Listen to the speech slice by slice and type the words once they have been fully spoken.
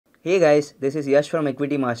Hey guys, this is Yash from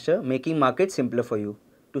Equitymaster, making markets simpler for you.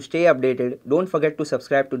 To stay updated, don't forget to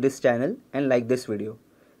subscribe to this channel and like this video.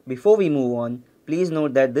 Before we move on, please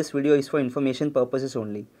note that this video is for information purposes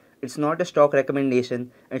only. It's not a stock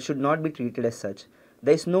recommendation and should not be treated as such.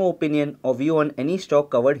 There is no opinion or view on any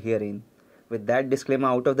stock covered herein. With that disclaimer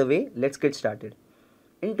out of the way, let's get started.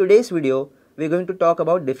 In today's video, we're going to talk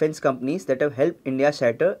about defense companies that have helped India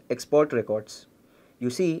shatter export records. You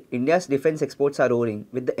see, India's defense exports are roaring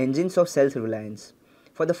with the engines of self-reliance.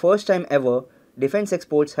 For the first time ever, defense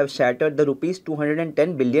exports have shattered the rupees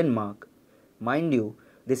 210 billion mark. Mind you,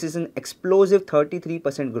 this is an explosive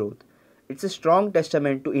 33% growth. It's a strong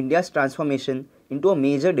testament to India's transformation into a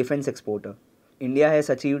major defense exporter. India has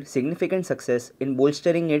achieved significant success in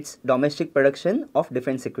bolstering its domestic production of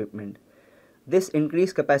defense equipment. This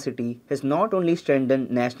increased capacity has not only strengthened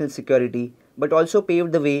national security but also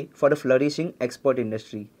paved the way for a flourishing export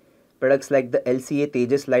industry. Products like the LCA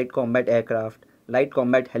Tejas light combat aircraft, light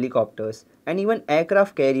combat helicopters, and even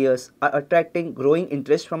aircraft carriers are attracting growing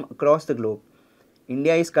interest from across the globe.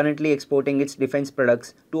 India is currently exporting its defense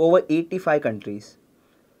products to over 85 countries.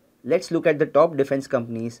 Let's look at the top defense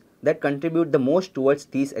companies that contribute the most towards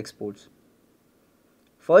these exports.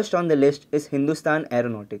 First on the list is Hindustan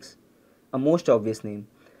Aeronautics, a most obvious name.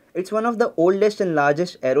 It's one of the oldest and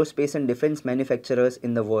largest aerospace and defense manufacturers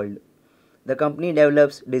in the world. The company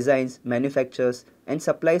develops, designs, manufactures, and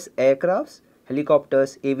supplies aircrafts,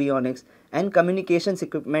 helicopters, avionics, and communications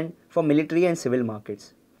equipment for military and civil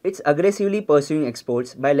markets. It's aggressively pursuing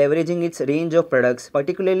exports by leveraging its range of products,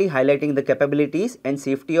 particularly highlighting the capabilities and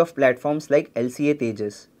safety of platforms like LCA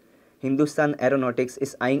Tejas. Hindustan Aeronautics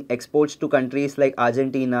is eyeing exports to countries like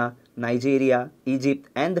Argentina, Nigeria, Egypt,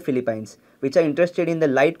 and the Philippines, which are interested in the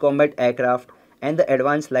light combat aircraft and the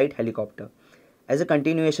advanced light helicopter. As a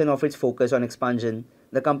continuation of its focus on expansion,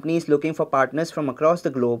 the company is looking for partners from across the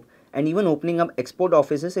globe and even opening up export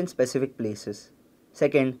offices in specific places.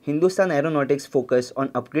 Second, Hindustan Aeronautics' focus on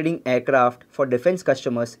upgrading aircraft for defense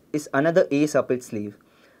customers is another ace up its sleeve.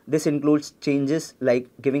 This includes changes like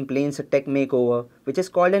giving planes a tech makeover, which is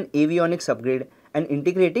called an avionics upgrade, and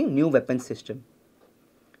integrating new weapons system.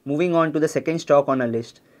 Moving on to the second stock on our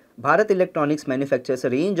list, Bharat Electronics manufactures a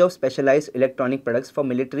range of specialized electronic products for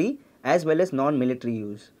military as well as non-military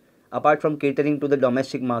use. Apart from catering to the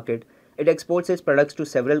domestic market, it exports its products to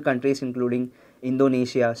several countries including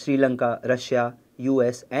Indonesia, Sri Lanka, Russia,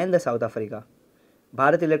 US, and the South Africa.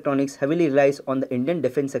 Bharat Electronics heavily relies on the Indian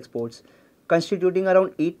defense exports, constituting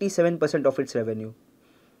around 87% of its revenue.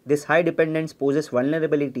 This high dependence poses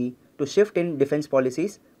vulnerability to shift in defense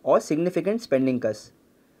policies or significant spending cuts.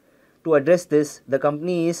 To address this, the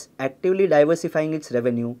company is actively diversifying its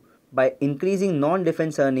revenue by increasing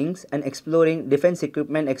non-defense earnings and exploring defense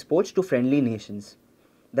equipment exports to friendly nations.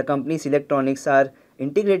 The company's electronics are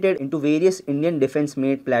integrated into various Indian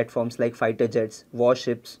defense-made platforms like fighter jets,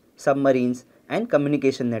 warships, submarines, and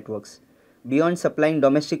communication networks. Beyond supplying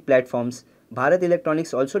domestic platforms, Bharat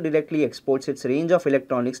Electronics also directly exports its range of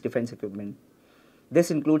electronics defense equipment.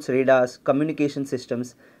 This includes radars, communication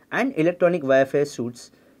systems, and electronic warfare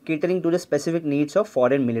suits, catering to the specific needs of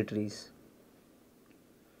foreign militaries.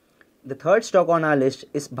 The third stock on our list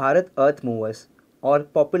is Bharat Earth Movers, or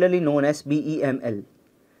popularly known as BEML.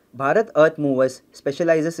 Bharat Earth Movers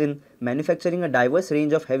specializes in manufacturing a diverse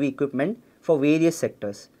range of heavy equipment for various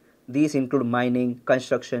sectors. These include mining,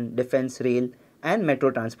 construction, defense, rail, and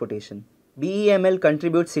metro transportation. BEML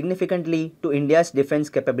contributes significantly to India's defense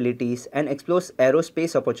capabilities and explores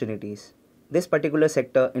aerospace opportunities. This particular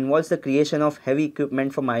sector involves the creation of heavy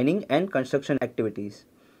equipment for mining and construction activities.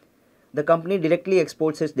 The company directly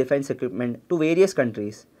exports its defense equipment to various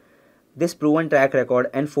countries. This proven track record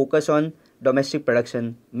and focus on domestic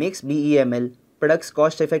production makes BEML products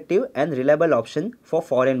cost-effective and reliable option for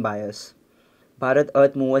foreign buyers. Bharat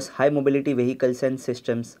Earth Movers high mobility vehicles and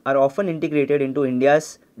systems are often integrated into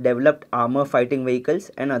India's developed armor fighting vehicles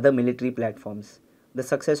and other military platforms. The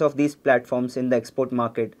success of these platforms in the export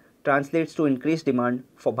market translates to increased demand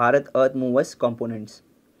for Bharat Earth Movers components.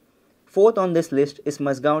 Fourth on this list is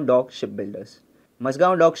Mazagon Dock Shipbuilders.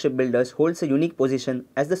 Mazagon Dock Shipbuilders holds a unique position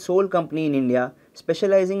as the sole company in India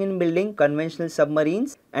specializing in building conventional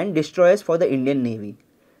submarines and destroyers for the Indian Navy.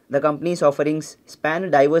 The company's offerings span a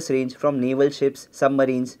diverse range from naval ships,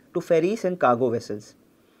 submarines to ferries and cargo vessels.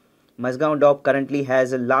 Mazagon Dock currently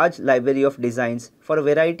has a large library of designs for a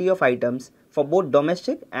variety of items for both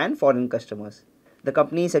domestic and foreign customers. The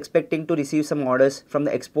company is expecting to receive some orders from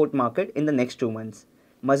the export market in the next 2 months.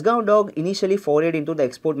 Mazagon Dock initially forayed into the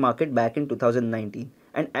export market back in 2019,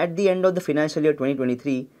 and at the end of the financial year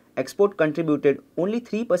 2023, export contributed only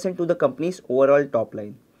 3% to the company's overall top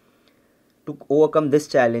line. To overcome this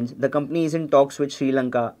challenge, the company is in talks with Sri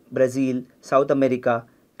Lanka, Brazil, South America,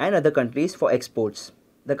 and other countries for exports.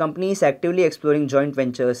 The company is actively exploring joint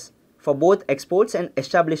ventures for both exports and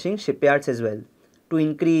establishing shipyards as well. To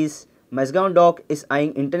increase, Mazgaon Dock is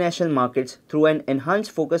eyeing international markets through an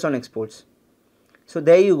enhanced focus on exports. So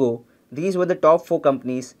there you go. These were the top 4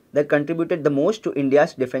 companies that contributed the most to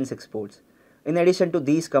India's defense exports. In addition to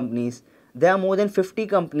these companies, there are more than 50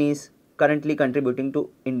 companies currently contributing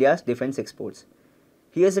to India's defense exports.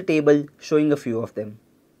 Here's a table showing a few of them.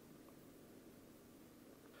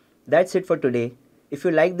 That's it for today. If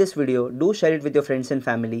you like this video, do share it with your friends and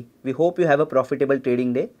family. We hope you have a profitable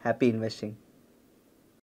trading day. Happy investing.